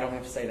 so I don't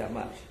have to say that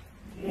much.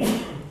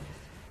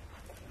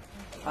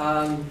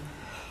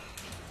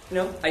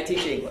 I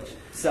teach English.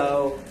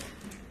 So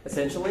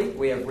essentially,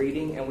 we have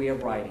reading and we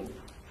have writing.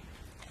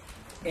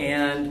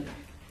 And,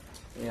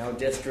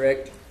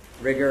 district,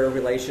 rigor,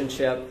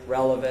 relationship,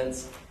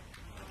 relevance.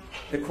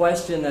 The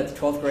question that the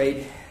 12th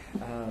grade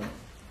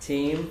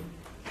team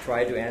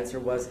tried to answer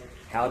was,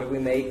 how do we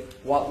make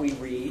what we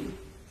read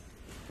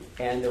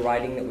and the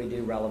writing that we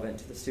do relevant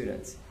to the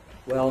students?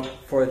 Well,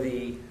 for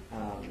the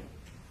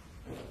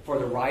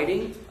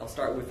writing, I'll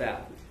start with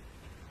that.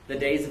 The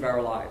days of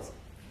our lives.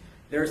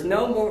 There's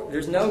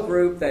no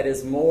group that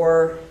is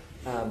more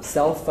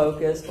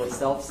self-focused or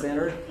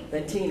self-centered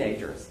than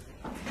teenagers.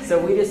 So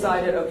we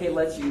decided, okay,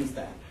 let's use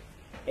that.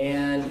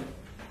 And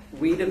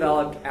we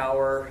developed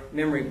our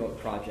memory book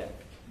project.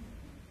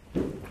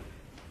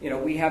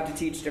 We have to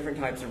teach different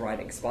types of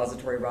writing,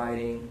 expository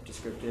writing,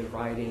 descriptive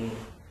writing,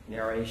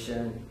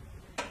 narration.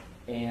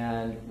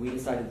 And we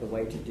decided the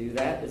way to do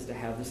that is to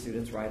have the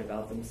students write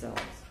about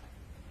themselves.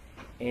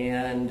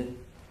 And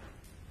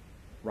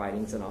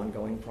writing's an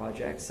ongoing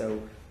project, so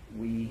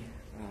we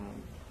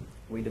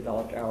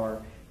developed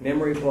our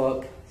memory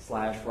book /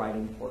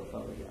 writing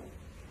portfolio.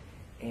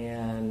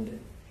 And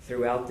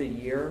throughout the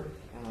year,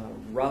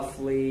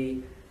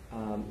 roughly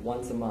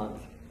once a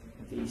month,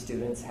 the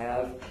students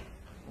have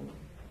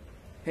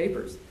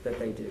papers that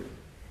they do.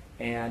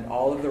 And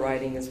all of the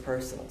writing is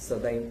personal. So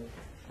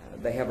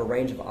they have a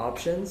range of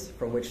options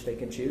from which they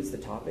can choose the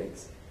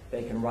topics.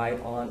 They can write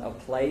on a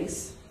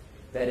place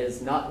that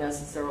is not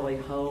necessarily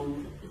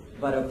home,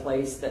 but a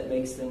place that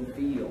makes them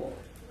feel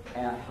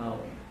at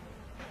home.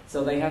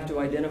 So they have to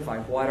identify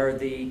what are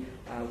the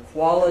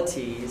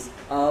qualities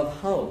of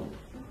home,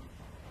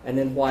 and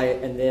then why,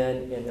 and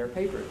then in their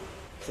paper.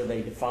 So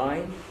they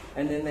define,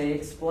 and then they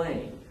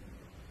explain.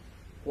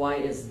 Why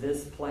is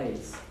this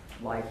place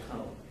like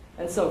home?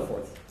 And so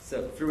forth.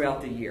 So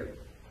throughout the year.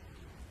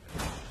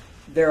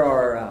 There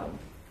are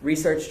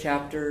research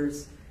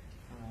chapters.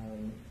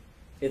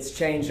 It's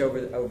changed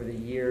over the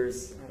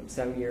years.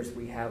 Some years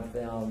we have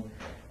them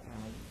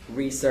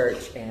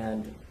research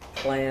and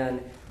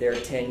plan their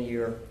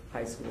 10-year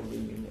high school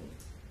reunion.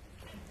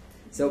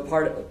 So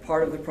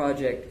part of the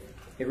project,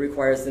 it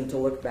requires them to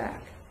look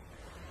back,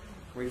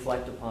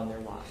 reflect upon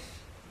their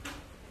life,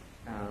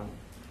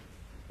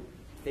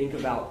 think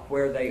about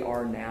where they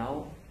are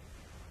now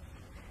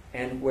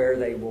and where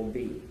they will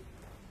be.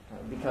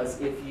 Because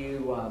if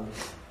you,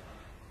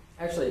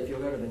 actually, if you'll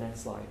go to the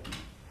next slide.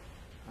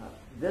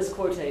 This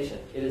quotation,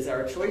 it is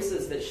our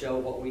choices that show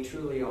what we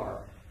truly are,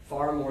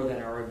 far more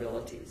than our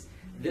abilities.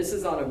 This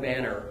is on a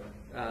banner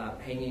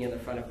hanging in the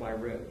front of my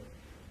room.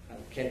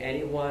 Can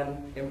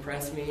anyone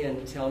impress me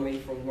and tell me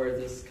from where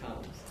this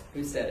comes?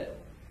 Who said it?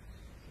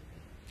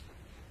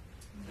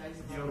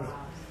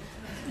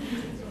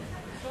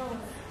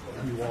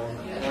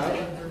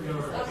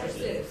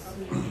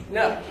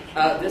 No,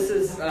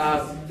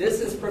 this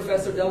is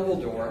Professor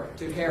Dumbledore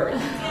to Harry,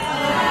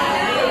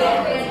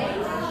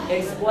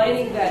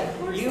 explaining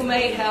that you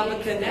may have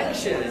a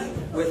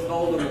connection with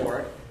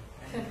Voldemort,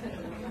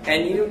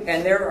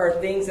 and there are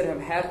things that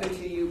have happened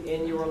to you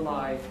in your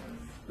life,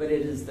 but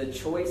it is the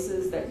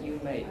choices that you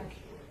make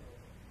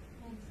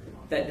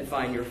that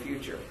define your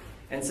future.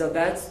 And so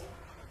that's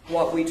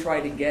what we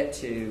try to get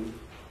to,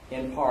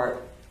 in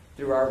part,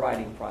 through our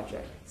writing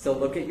project. So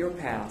look at your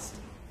past,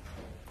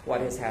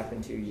 what has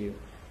happened to you,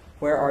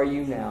 where are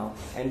you now,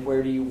 and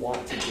where do you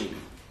want to be?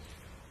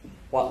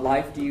 What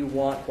life do you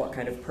want? What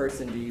kind of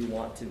person do you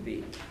want to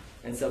be?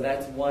 And so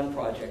that's one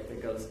project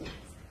that goes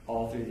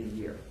all through the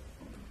year.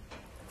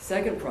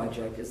 Second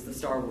project is the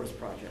Star Wars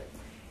project.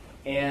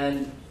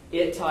 And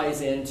it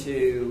ties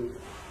into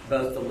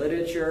both the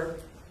literature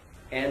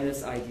and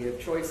this idea of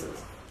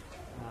choices.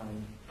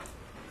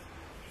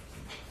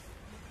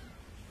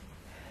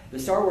 The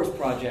Star Wars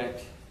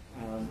project,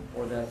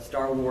 or the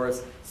Star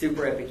Wars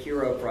Super Epic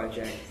Hero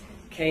project,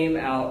 came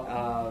out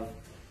of,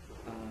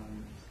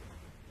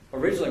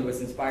 originally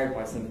was inspired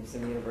by some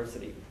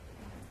university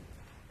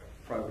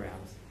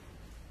programs.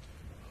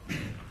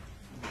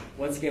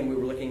 Once again, we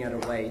were looking at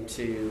a way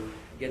to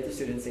get the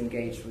students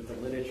engaged with the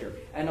literature.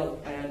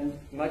 And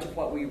much of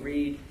what we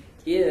read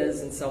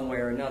is, in some way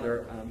or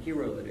another,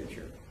 hero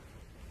literature.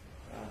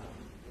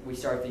 We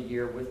start the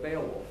year with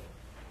Beowulf.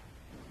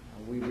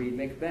 We read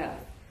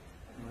Macbeth.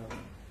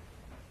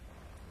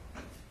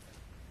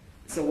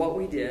 So what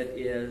we did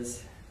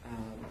is,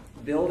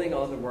 building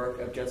on the work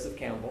of Joseph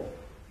Campbell,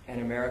 an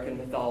American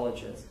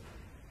mythologist,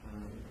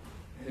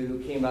 who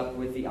came up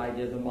with the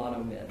idea of the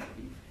monomyth.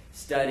 He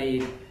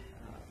studied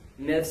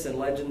myths and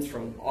legends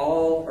from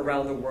all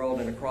around the world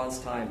and across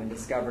time and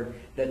discovered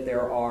that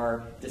there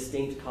are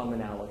distinct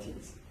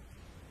commonalities.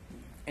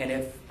 And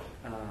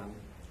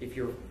if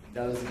you're,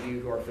 those of you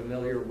who are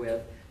familiar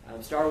with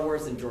Star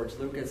Wars and George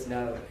Lucas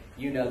know,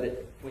 you know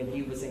that when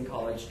he was in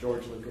college,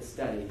 George Lucas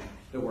studied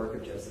the work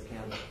of Joseph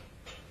Campbell.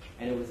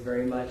 And it was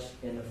very much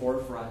in the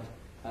forefront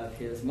of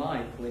his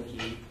mind when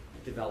he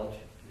developed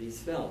these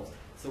films.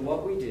 So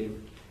what we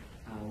do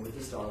with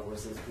the Star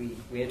Wars is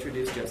we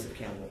introduce Joseph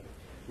Campbell.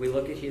 We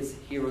look at his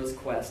hero's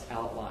quest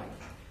outline.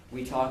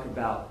 We talk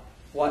about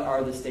what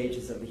are the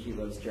stages of the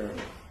hero's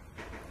journey.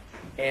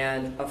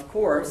 And of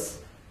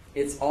course,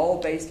 it's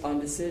all based on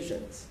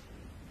decisions.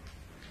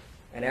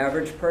 An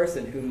average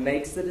person who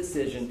makes the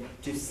decision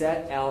to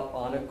set out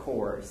on a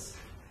course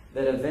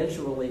that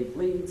eventually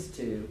leads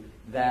to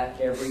that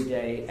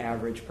everyday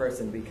average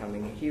person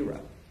becoming a hero.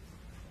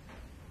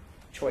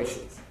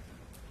 Choices.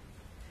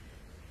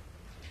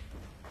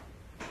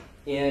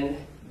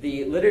 In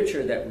the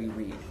literature that we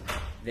read,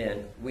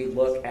 then, we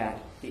look at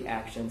the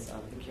actions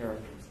of the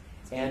characters.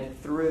 And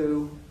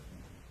through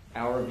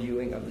our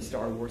viewing of the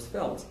Star Wars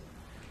films,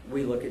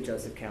 we look at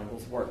Joseph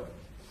Campbell's work.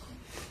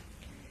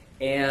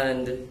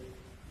 And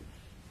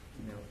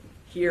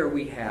here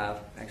we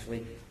have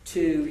actually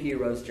two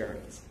heroes'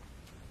 journeys.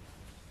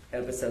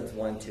 Episodes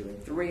 1, 2,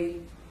 and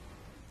 3.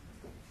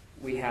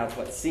 We have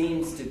what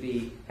seems to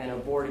be an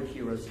aborted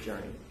hero's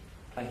journey,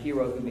 a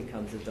hero who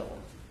becomes a villain.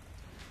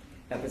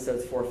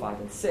 Episodes 4, 5,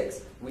 and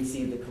 6, we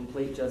see the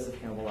complete Joseph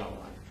Campbell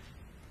outline.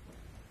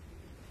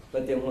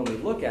 But then when we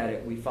look at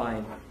it, we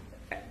find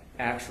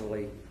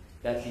actually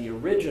that the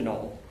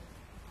original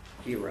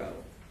hero,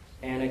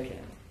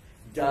 Anakin,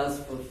 does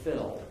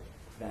fulfill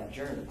that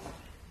journey.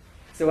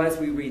 So as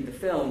we read the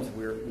films,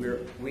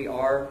 we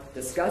are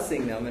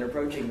discussing them and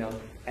approaching them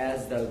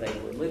as though they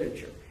were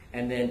literature,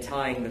 and then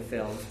tying the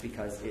films,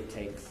 because it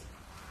takes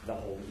the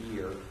whole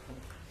year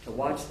to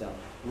watch them.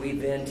 We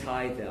then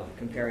tie them,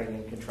 comparing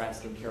and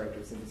contrasting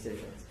characters and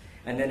decisions.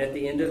 And then at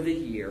the end of the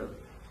year,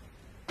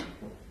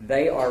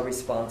 they are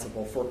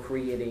responsible for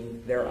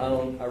creating their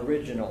own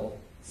original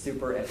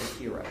super epic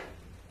hero.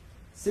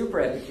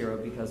 Super epic hero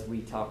because we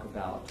talk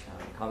about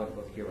comic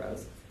book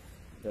heroes.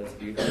 Those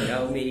of you who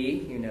know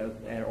me,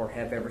 or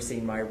have ever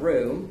seen my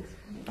room,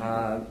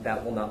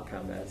 that will not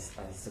come as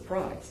a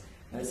surprise.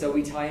 And so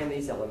we tie in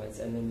these elements,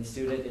 and then the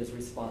student is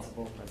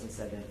responsible, as I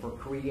said, then for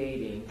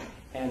creating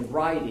and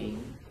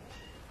writing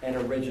an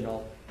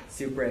original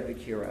super epic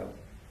hero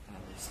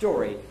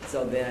story.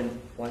 So then,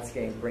 once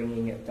again,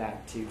 bringing it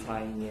back to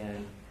tying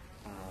in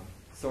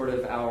sort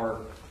of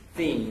our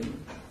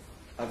theme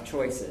of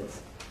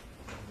choices,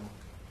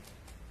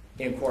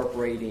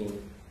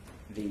 incorporating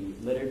the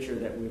literature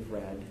that we've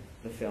read,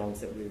 the films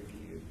that we've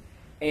viewed,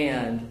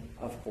 and,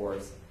 of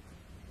course,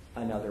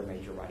 another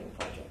major writing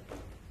project.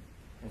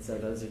 And so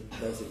those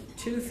are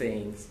two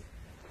things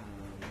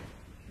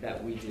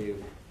that we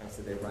do, and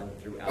so they run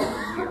throughout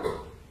the year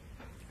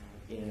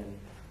in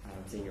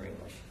senior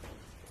English.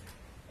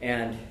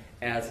 And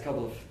as a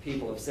couple of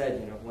people have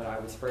said, when I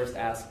was first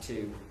asked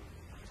to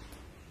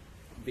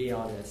be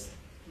on this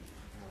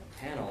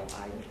panel,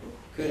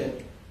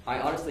 I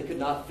honestly could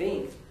not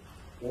think,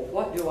 well,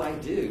 what do I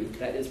do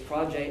that is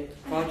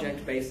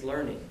project-based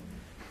learning?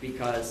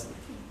 Because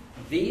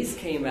these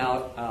came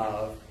out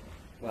of,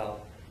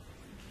 well,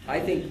 I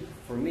think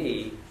for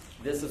me,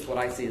 this is what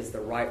I see as the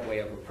right way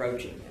of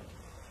approaching it.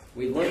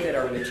 We looked at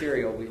our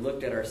material, we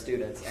looked at our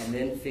students, and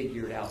then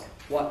figured out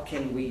what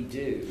can we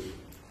do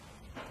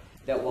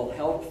that will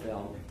help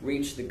them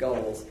reach the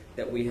goals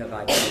that we have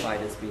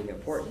identified as being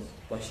important.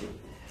 Bless you.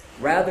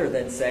 Rather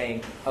than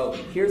saying, oh,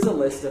 here's a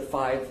list of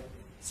 5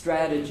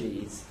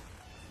 strategies.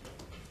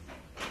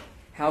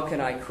 How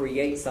can I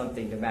create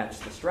something to match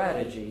the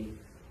strategy?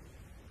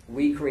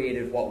 We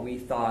created what we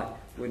thought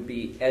would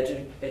be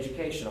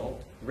educational,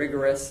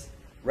 rigorous,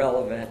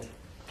 relevant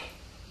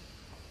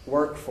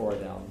work for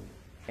them.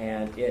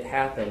 And it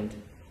happened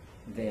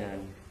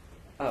then,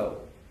 oh,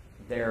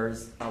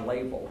 there's a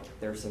label,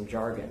 there's some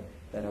jargon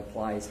that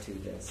applies to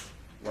this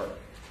work.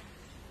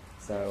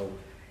 So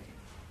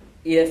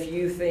if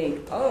you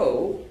think,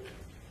 oh,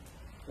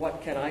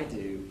 what can I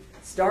do?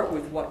 Start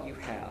with what you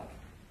have.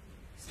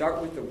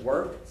 Start with the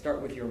work,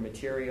 start with your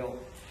material,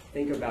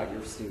 think about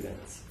your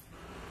students,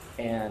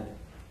 and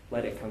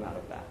let it come out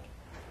of that.